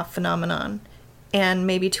Bader-Meinhof phenomenon, and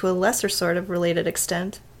maybe to a lesser sort of related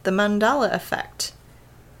extent, the Mandela effect.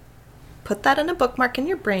 Put that in a bookmark in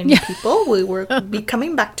your brain, people. We will be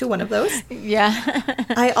coming back to one of those. Yeah.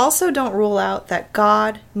 I also don't rule out that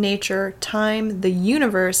God, nature, time, the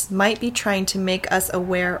universe might be trying to make us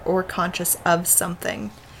aware or conscious of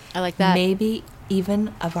something. I like that. Maybe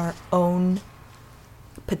even of our own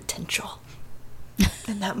potential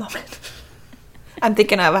in that moment. I'm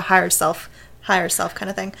thinking of a higher self kind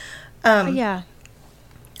of thing. Yeah.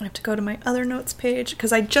 I have to go to my other notes page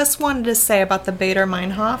because I just wanted to say about the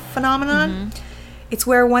Bader-Meinhof phenomenon. It's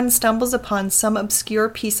where one stumbles upon some obscure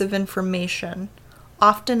piece of information,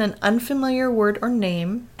 often an unfamiliar word or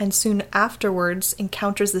name, and soon afterwards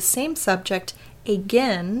encounters the same subject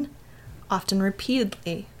again, often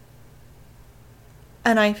repeatedly.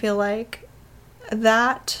 And I feel like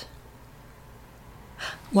that...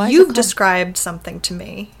 You've described something to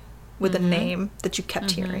me with a name that you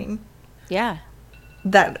kept hearing. Yeah.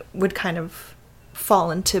 That would kind of fall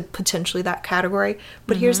into potentially that category.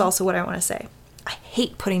 But here's also what I want to say. I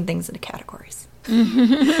hate putting things into categories.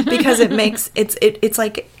 Because it makes... It's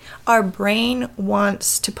like our brain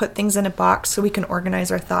wants to put things in a box so we can organize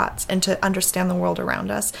our thoughts and to understand the world around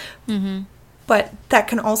us. But that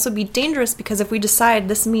can also be dangerous because if we decide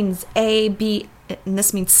this means A, B, and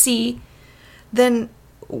this means C, then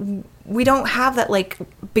we don't have that like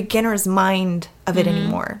beginner's mind of it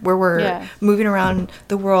anymore, where we're moving around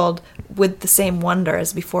the world with the same wonder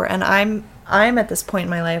as before. And I'm at this point in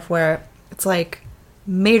my life where it's like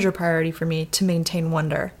major priority for me to maintain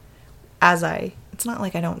wonder it's not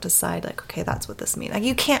like I don't decide like, okay, that's what this means. Like,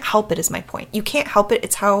 you can't help it is my point. You can't help it.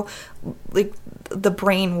 It's how like the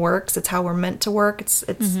brain works. It's how we're meant to work. It's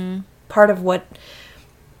part of what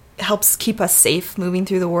helps keep us safe moving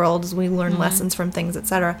through the world as we learn lessons from things,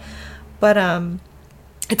 etc. But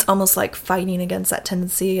it's almost like fighting against that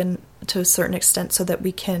tendency, and to a certain extent, so that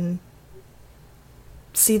we can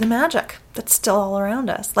see the magic that's still all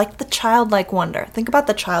around us, like the childlike wonder. Think about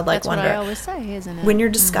the childlike wonder. That's what I always say, isn't it? When you're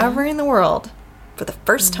discovering the world for the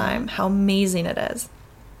first time, how amazing it is.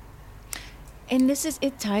 And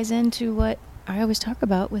it ties into what I always talk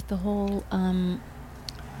about with the whole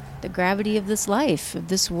the gravity of this life, of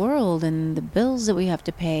this world, and the bills that we have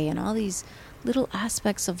to pay, and all these little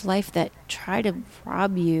aspects of life that try to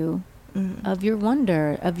rob you of your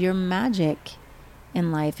wonder, of your magic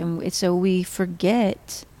in life. And so we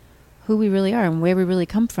forget who we really are and where we really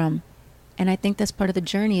come from. And I think that's part of the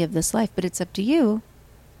journey of this life. But it's up to you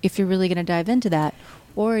if you're really going to dive into that,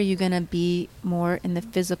 or are you going to be more in the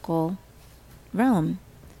physical realm?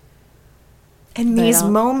 And these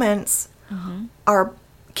moments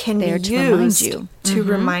can be used to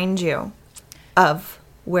remind you of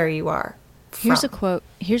where you are from. Here's a quote.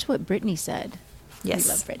 Here's what Brittany said. Yes. We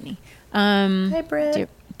love Brittany. Hi, Britt.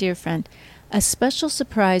 Dear friend. A special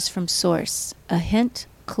surprise from source. A hint,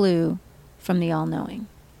 clue from the all-knowing.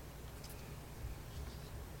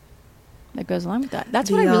 That goes along with that. That's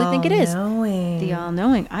what I really think it is. The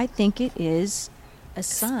all-knowing. I think it is a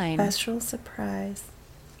sign. Special surprise.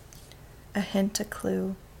 A hint, a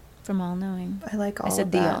clue. From all-knowing. I like all of that. I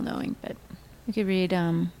said the all-knowing, but we could read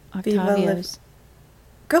Octavio's.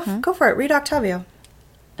 Go for it. Read Octavio.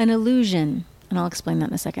 An illusion, and I'll explain that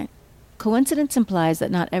in a second. Coincidence implies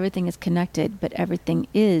that not everything is connected, but everything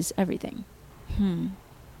is everything. I'm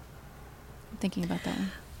thinking about that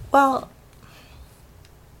one. Well,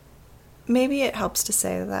 maybe it helps to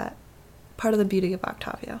say that part of the beauty of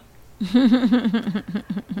Octavio,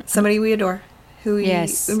 somebody we adore, who we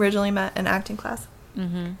originally met in acting class,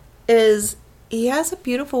 is he has a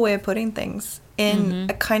beautiful way of putting things in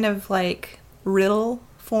a kind of like riddle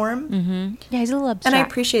form. Yeah, he's a little abstract. And I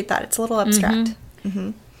appreciate that. It's a little abstract.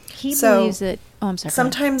 He believes that... Oh, I'm sorry.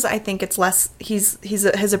 Sometimes I think it's less...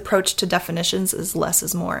 His approach to definitions is less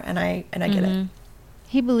is more, and I get it.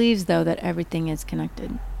 He believes, though, that everything is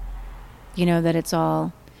connected. You know, that it's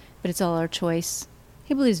all... But it's all our choice.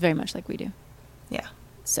 He believes very much like we do. Yeah.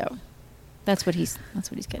 So, that's what he's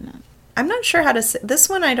getting at. I'm not sure how to say... This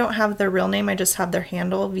one, I don't have their real name. I just have their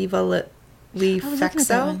handle, Viva Li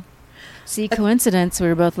Fexo. See, coincidence. We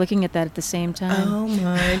were both looking at that at the same time. Oh,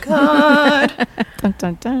 my God. Dun,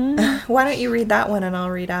 dun, dun. Why don't you read that one and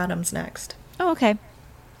I'll read Adam's next? Oh, okay.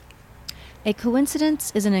 A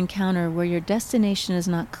coincidence is an encounter where your destination is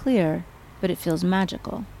not clear, but it feels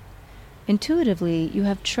magical. Intuitively, you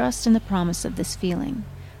have trust in the promise of this feeling.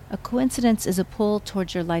 A coincidence is a pull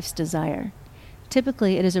towards your life's desire.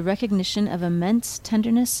 Typically, it is a recognition of immense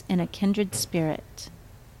tenderness in a kindred spirit.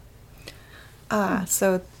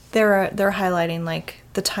 So they're highlighting like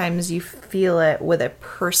the times you feel it with a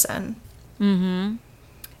person. Mm-hmm.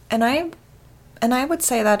 And I would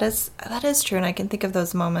say that is true, and I can think of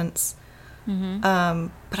those moments. Mm-hmm.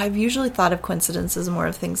 But I've usually thought of coincidences more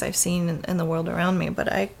of things I've seen in the world around me.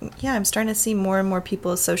 But I'm starting to see more and more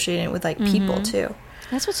people associating it with like people too.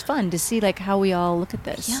 That's what's fun to see, like how we all look at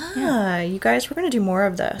this. Yeah. You guys, we're going to do more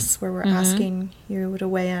of this where we're asking you to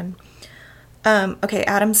weigh in. Okay,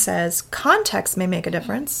 Adam says, context may make a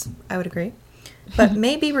difference. I would agree. But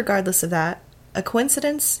maybe regardless of that, a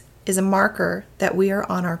coincidence is a marker that we are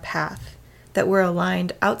on our path, that we're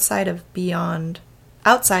aligned outside of beyond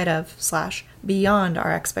our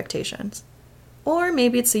expectations. Or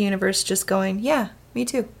maybe it's the universe just going, yeah, me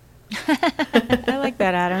too. I like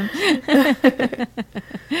that, Adam.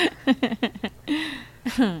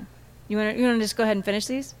 You want to just go ahead and finish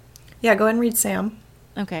these? Yeah, go ahead and read Sam.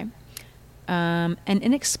 Okay. An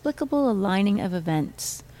inexplicable aligning of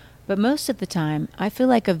events. But most of the time, I feel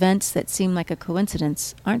like events that seem like a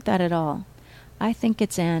coincidence aren't that at all. I think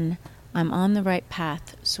it's an I'm on the right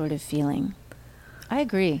path sort of feeling. I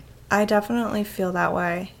agree. I definitely feel that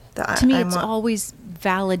way. To me, it's always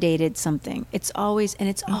validated something. It's always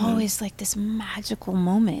always like this magical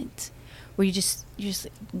moment where you're just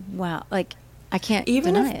like, wow, like I can't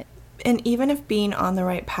deny it. And even if being on the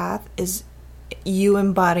right path is you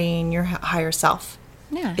embodying your higher self.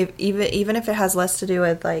 Yeah. Even if it has less to do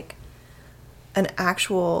with like an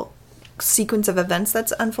actual sequence of events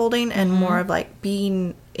that's unfolding and more of like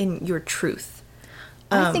being in your truth.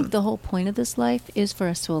 I think the whole point of this life is for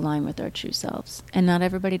us to align with our true selves, and not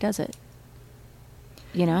everybody does it.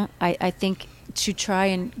 You know, I think to try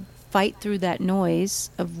and fight through that noise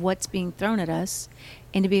of what's being thrown at us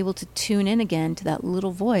and to be able to tune in again to that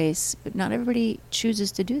little voice, but not everybody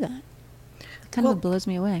chooses to do that. It kind of blows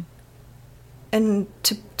me away. And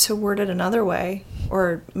to word it another way,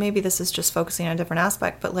 or maybe this is just focusing on a different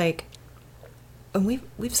aspect, but like, and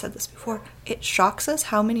we've said this before, it shocks us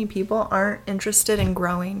how many people aren't interested in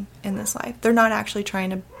growing in this life. They're not actually trying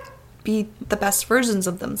to be the best versions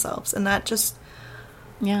of themselves. And that just,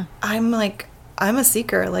 I'm a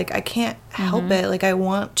seeker. Like, I can't help it. Like, I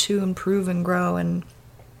want to improve and grow. And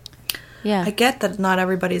I get that not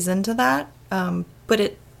everybody's into that, but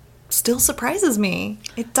it still surprises me.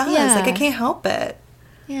 It does. Yeah. Like, I can't help it.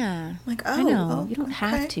 Yeah. Like, I know. You don't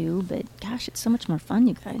have to, but gosh, it's so much more fun,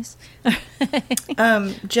 you guys.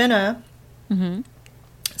 Jenna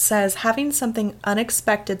says, having something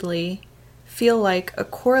unexpectedly feel like a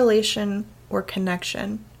correlation or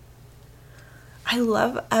connection. I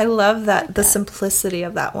love that, the simplicity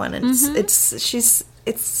of that one. And she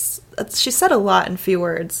said a lot in few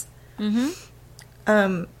words. Really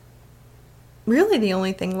the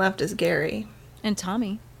only thing left is Gary. And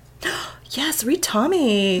Tommy. Yes, read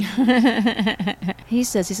Tommy. He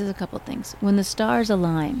says a couple of things. When the stars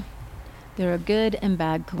align, there are good and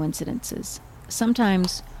bad coincidences.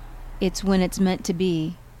 Sometimes it's when it's meant to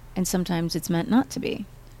be, and sometimes it's meant not to be.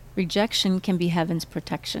 Rejection can be heaven's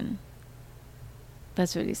protection.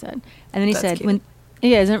 That's what he said. And then he said, cute.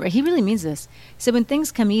 Isn't it right? He really means this. He said, when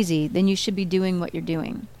things come easy, then you should be doing what you're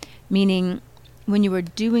doing. Meaning, when you are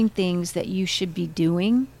doing things that you should be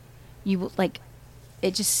doing, you will, like,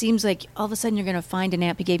 it just seems like all of a sudden you're going to find an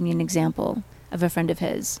amp. He gave me an example of a friend of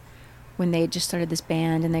his when they had just started this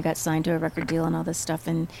band and they got signed to a record deal and all this stuff.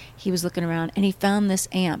 And he was looking around and he found this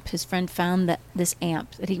amp. His friend found this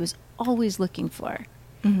amp that he was always looking for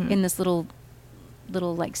in this little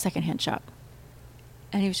like secondhand shop.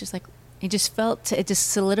 And he was just like, he just felt, it just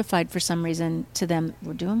solidified for some reason to them,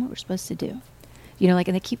 we're doing what we're supposed to do. You know, like,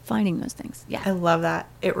 and they keep finding those things. Yeah. I love that.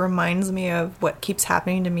 It reminds me of what keeps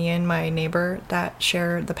happening to me and my neighbor that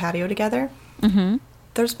share the patio together.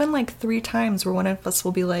 There's been like 3 times where one of us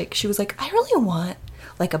will be like, she was like, I really want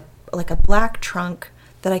like a black trunk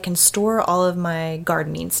that I can store all of my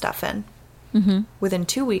gardening stuff in. Within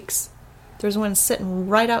 2 weeks, there's one sitting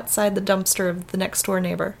right outside the dumpster of the next door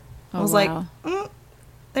neighbor. I was like,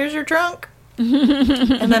 there's your trunk.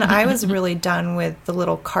 And then I was really done with the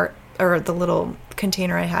little cart or the little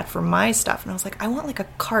container I had for my stuff. And I was like, I want like a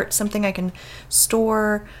cart, something I can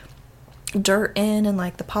store dirt in and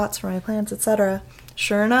like the pots for my plants, etc.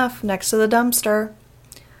 Sure enough, next to the dumpster,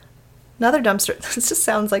 another dumpster. This just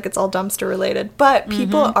sounds like it's all dumpster related, but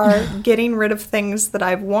people are getting rid of things that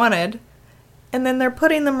I've wanted and then they're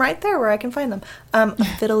putting them right there where I can find them. A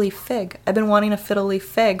fiddle leaf fig. I've been wanting a fiddle leaf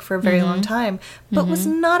fig for a very long time, but was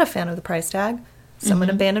not a fan of the price tag. Someone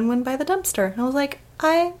abandoned one by the dumpster. And I was like,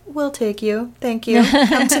 I will take you. Thank you.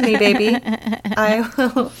 Come to me, baby. I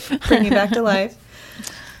will bring you back to life.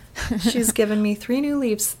 She's given me 3 new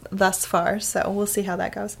leaves thus far, so we'll see how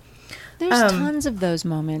that goes. There's tons of those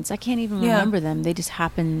moments. I can't even remember them. They just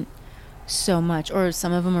happen so much. Or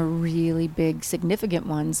some of them are really big, significant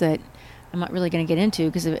ones that I'm not really going to get into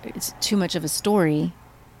because it's too much of a story.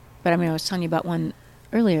 But I mean, I was telling you about one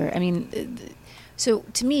earlier. I mean, so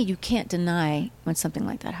to me, you can't deny when something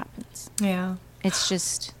like that happens. Yeah. It's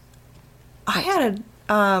just... I had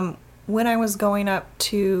when I was going up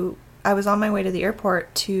to... I was on my way to the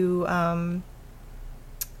airport to...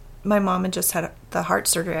 my mom had just had the heart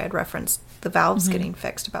surgery I had referenced, the valves getting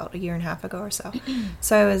fixed about 1.5 years ago or so.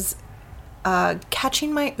 So I was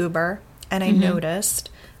catching my Uber, and I noticed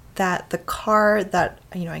that the car that,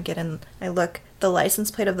 I get in, I look, the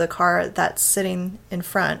license plate of the car that's sitting in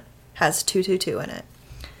front has 222 in it.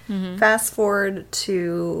 Fast forward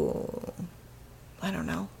to, I don't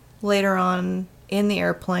know, later on in the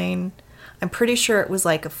airplane, I'm pretty sure it was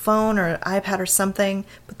like a phone or an iPad or something,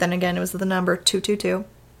 but then again, it was the number 222.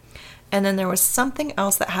 And then there was something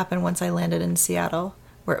else that happened once I landed in Seattle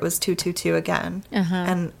where it was 222 again.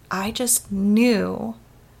 And I just knew,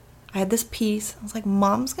 I had this peace. I was like,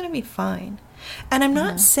 Mom's going to be fine. And I'm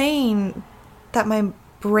not saying that my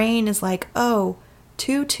brain is like, oh,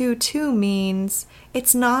 222 means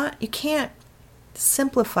it's not, you can't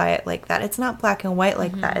simplify it like that. It's not black and white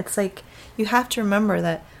like that. It's like, you have to remember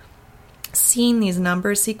that seeing these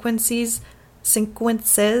number sequences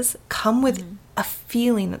come with a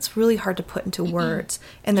feeling that's really hard to put into words.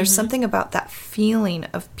 And there's something about that feeling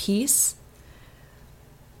of peace.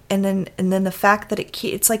 And then the fact that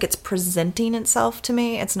it's like it's presenting itself to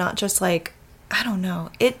me. It's not just like, I don't know.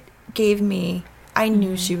 It gave me, I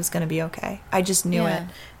knew she was going to be okay. I just knew it.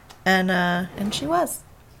 And she was.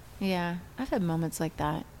 Yeah. I've had moments like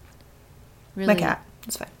that. Really. My cat.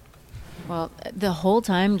 It's fine. Well, the whole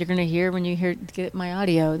time you're going to hear when you get my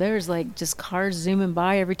audio, there's like just cars zooming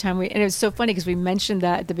by every time and it was so funny because we mentioned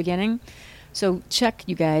that at the beginning. So check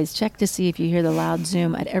to see if you hear the loud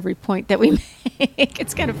zoom at every point that we make.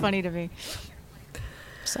 It's kind of funny to me.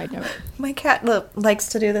 Side note. My cat likes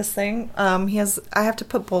to do this thing. I have to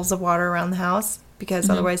put bowls of water around the house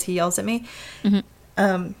because otherwise he yells at me.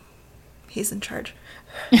 He's in charge.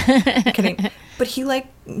 I'm kidding. But he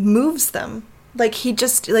moves them. They can't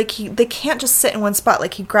just sit in one spot.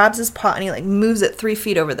 Like he grabs his pot and he moves it 3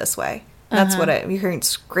 feet over this way. That's what you're hearing.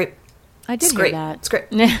 Scrape. I did hear that. Scrape.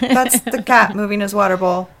 That's the cat moving his water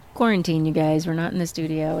bowl. Quarantine, you guys. We're not in the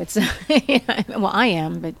studio. It's well, I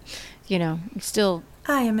am, but you still.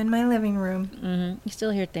 I am in my living room. You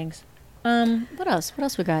still hear things. What else? What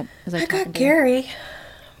else we got? I got Gary.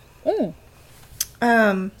 All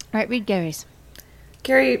right, read Gary's.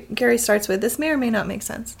 Gary starts with, "This may or may not make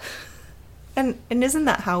sense." And isn't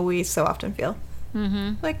that how we so often feel?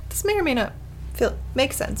 Like, this may or may not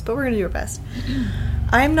make sense, but we're going to do our best.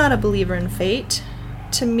 "I am not a believer in fate.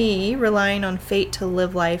 To me, relying on fate to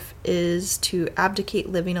live life is to abdicate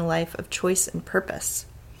living a life of choice and purpose.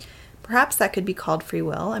 Perhaps that could be called free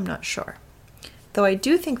will, I'm not sure. Though I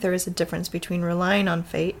do think there is a difference between relying on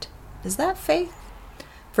fate, is that faith?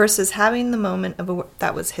 Versus having the moment of,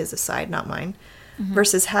 that was his aside, not mine,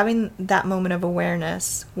 versus having that moment of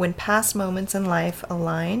awareness when past moments in life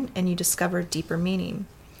align and you discover deeper meaning.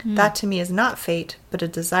 That to me is not fate, but a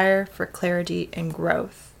desire for clarity and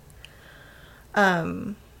growth."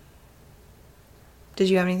 Did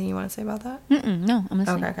you have anything you want to say about that? No, I'm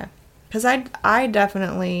listening. Okay. Because I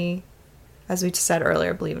definitely, as we said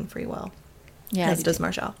earlier, believe in free will. Yeah, as does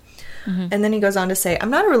Marshall. And then he goes on to say, "I'm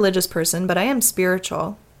not a religious person, but I am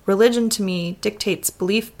spiritual. Religion to me dictates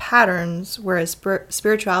belief patterns, whereas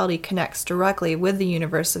spirituality connects directly with the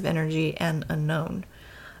universe of energy and unknown.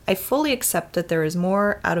 I fully accept that there is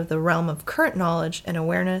more out of the realm of current knowledge and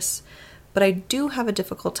awareness, but I do have a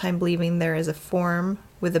difficult time believing there is a form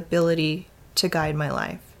with ability to guide my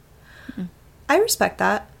life." I respect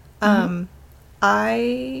that.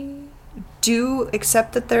 I do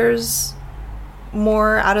accept that there's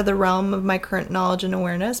more out of the realm of my current knowledge and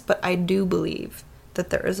awareness, but I do believe that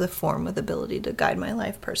there is a form with ability to guide my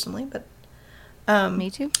life personally. But Me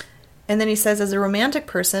too. And then he says, "As a romantic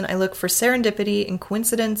person, I look for serendipity and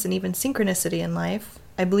coincidence and even synchronicity in life.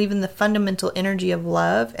 I believe in the fundamental energy of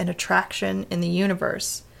love and attraction in the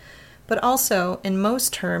universe. But also, in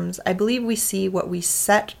most terms, I believe we see what we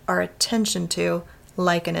set our attention to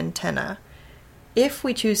like an antenna. If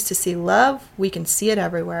we choose to see love, we can see it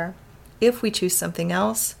everywhere. If we choose something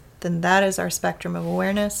else, then that is our spectrum of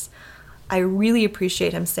awareness." I really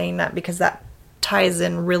appreciate him saying that because that ties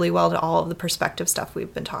in really well to all of the perspective stuff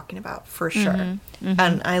we've been talking about, for sure.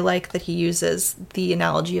 And I like that he uses the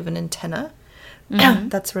analogy of an antenna.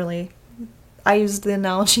 That's really, I use the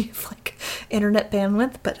analogy of like internet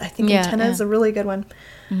bandwidth, but I think antenna is a really good one.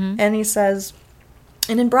 And he says,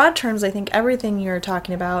 and in broad terms, I think everything you're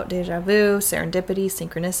talking about, déjà vu, serendipity,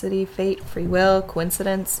 synchronicity, fate, free will,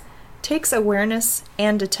 coincidence, takes awareness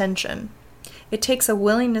and attention. It takes a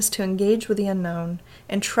willingness to engage with the unknown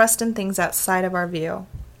and trust in things outside of our view.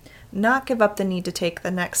 Not give up the need to take the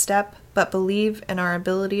next step, but believe in our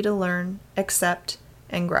ability to learn, accept,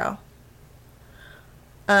 and grow.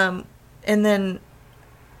 And then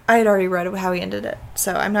I had already read how he ended it,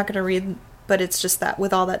 so I'm not going to read, but it's just that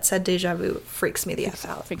with all that said, déjà vu freaks me the F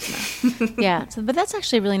out. Freaks me out. Yeah, but that's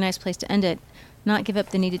actually a really nice place to end it. Not give up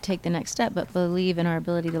the need to take the next step, but believe in our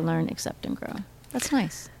ability to learn, accept, and grow. That's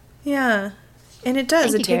nice. Yeah. And it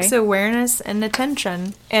does. Thank It you, takes Gary. awareness and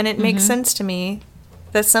attention. And it makes sense to me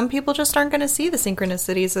that some people just aren't going to see the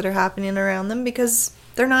synchronicities that are happening around them because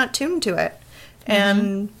they're not tuned to it.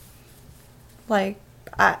 And, like,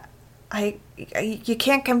 you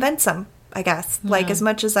can't convince them, I guess. Like, as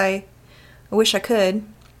much as I wish I could.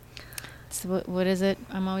 So what is it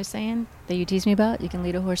I'm always saying that you tease me about? You can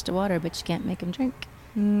lead a horse to water, but you can't make him drink.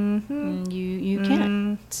 You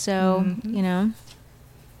can't. So, you know,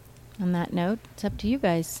 on that note, it's up to you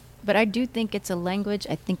guys. But I do think it's a language.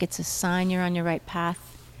 I think it's a sign you're on your right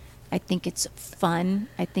path. I think it's fun.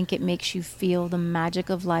 I think it makes you feel the magic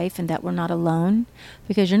of life and that we're not alone,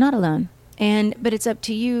 because you're not alone. But it's up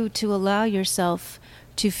to you to allow yourself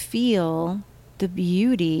to feel the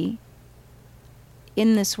beauty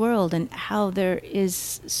in this world and how there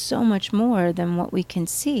is so much more than what we can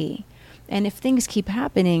see. And if things keep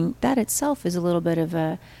happening, that itself is a little bit of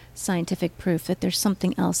a scientific proof that there's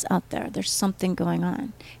something else out there. There's something going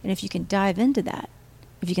on. And if you can dive into that,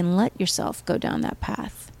 if you can let yourself go down that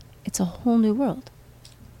path, it's a whole new world.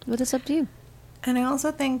 But it's up to you. And I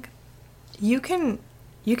also think you can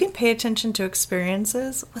pay attention to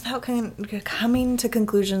experiences without coming to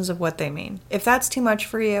conclusions of what they mean. If that's too much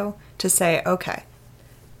for you, to say, okay,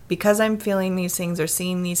 because I'm feeling these things or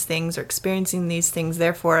seeing these things or experiencing these things,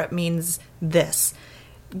 therefore it means this.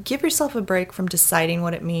 Give yourself a break from deciding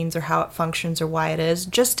what it means or how it functions or why it is.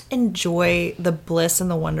 Just enjoy the bliss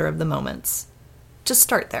and the wonder of the moments. Just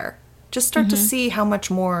start there. Just start to see how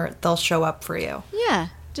much more they'll show up for you. Yeah,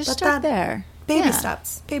 just start there. Baby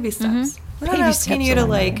steps. Baby steps. We're not asking you to,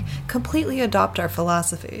 like, completely adopt our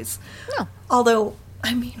philosophies. No. Although,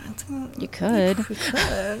 I mean, You could. we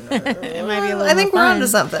could. It might be a little I think more we're fun. onto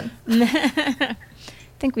something. I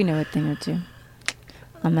think we know a thing or two.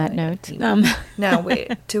 On that note. Now,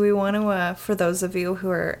 wait. Do we want to, for those of you who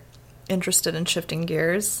are interested in shifting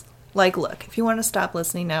gears, like, look, if you want to stop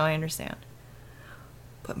listening now, I understand.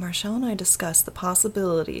 But Marshall and I discussed the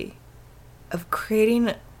possibility of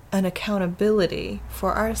creating an accountability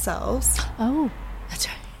for ourselves. Oh, that's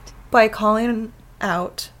right. By calling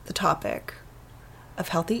out the topic of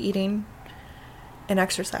healthy eating and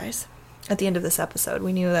exercise at the end of this episode.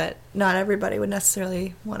 We knew that not everybody would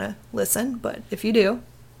necessarily want to listen, but if you do,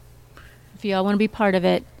 If you all want to be part of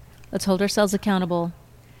it, let's hold ourselves accountable.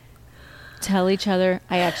 Tell each other,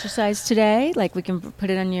 I exercised today. Like, we can put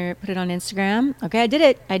it on Instagram. Okay, I did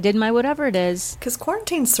it. I did my whatever it is. because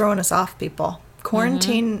quarantine's throwing us off, people.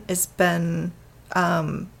 Quarantine has been,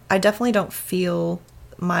 I definitely don't feel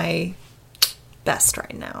my best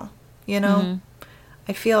right now. You know,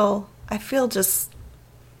 I feel just,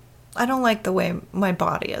 I don't like the way my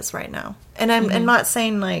body is right now. And I'm not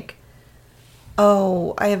saying like,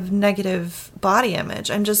 oh, I have negative body image.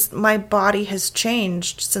 I'm just, my body has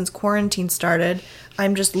changed since quarantine started.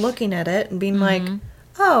 I'm just looking at it and being like,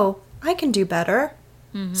 oh, I can do better.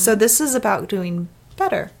 So this is about doing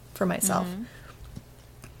better for myself.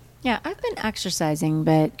 Yeah, I've been exercising,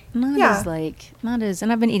 but not as,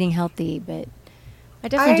 and I've been eating healthy, but I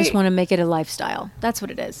definitely just want to make it a lifestyle. That's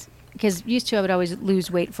what it is. Because used to, I would always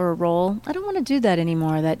lose weight for a roll. I don't want to do that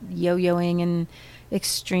anymore, that yo-yoing and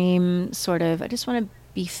extreme sort of. I just want to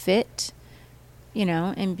be fit, you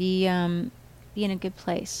know, and be in a good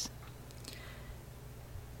place.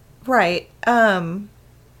 Right.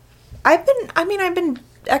 I've been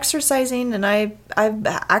exercising, and I've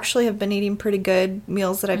actually have been eating pretty good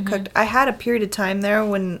meals that I've cooked. I had a period of time there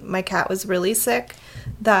when my cat was really sick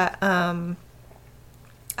that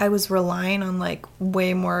I was relying on like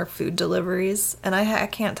way more food deliveries, and I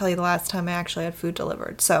can't tell you the last time I actually had food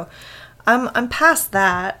delivered. So I'm past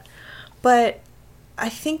that, but I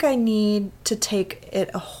think I need to take it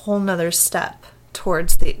a whole nother step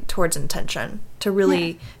towards intention to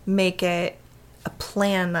really make it a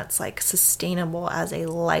plan that's like sustainable as a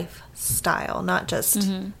lifestyle, not just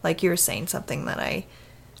like you're saying, something that I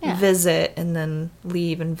visit and then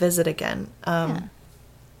leave and visit again. I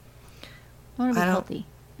want to be healthy.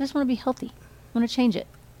 I just want to be healthy. I want to change it.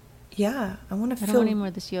 Yeah, I want to feel. I don't want any more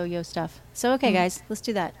of this yo-yo stuff. So, okay, guys, let's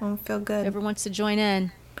do that. I want to feel good. Whoever wants to join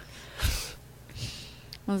in,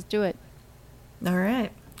 let's do it. All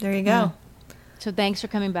right, there you go. Yeah. So, thanks for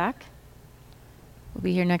coming back. We'll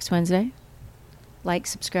be here next Wednesday. Like,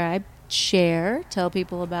 subscribe, share, tell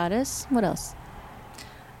people about us. What else?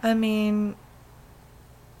 I mean,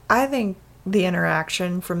 I think the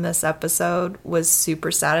interaction from this episode was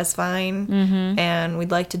super satisfying, and we'd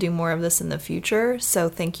like to do more of this in the future. So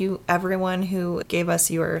thank you, everyone who gave us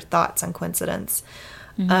your thoughts on coincidence.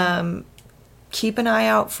 Keep an eye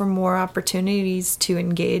out for more opportunities to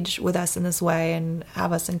engage with us in this way and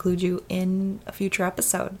have us include you in a future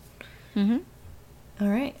episode. All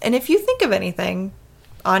right. And if you think of anything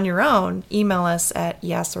on your own, email us at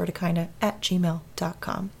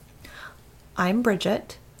yasortakinda@gmail.com. I'm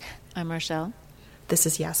Bridget. I'm Marcelle. This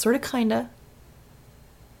is Yeah, Sorta Kinda.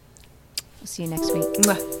 We'll see you next week.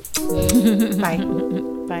 Bye.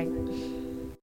 Bye.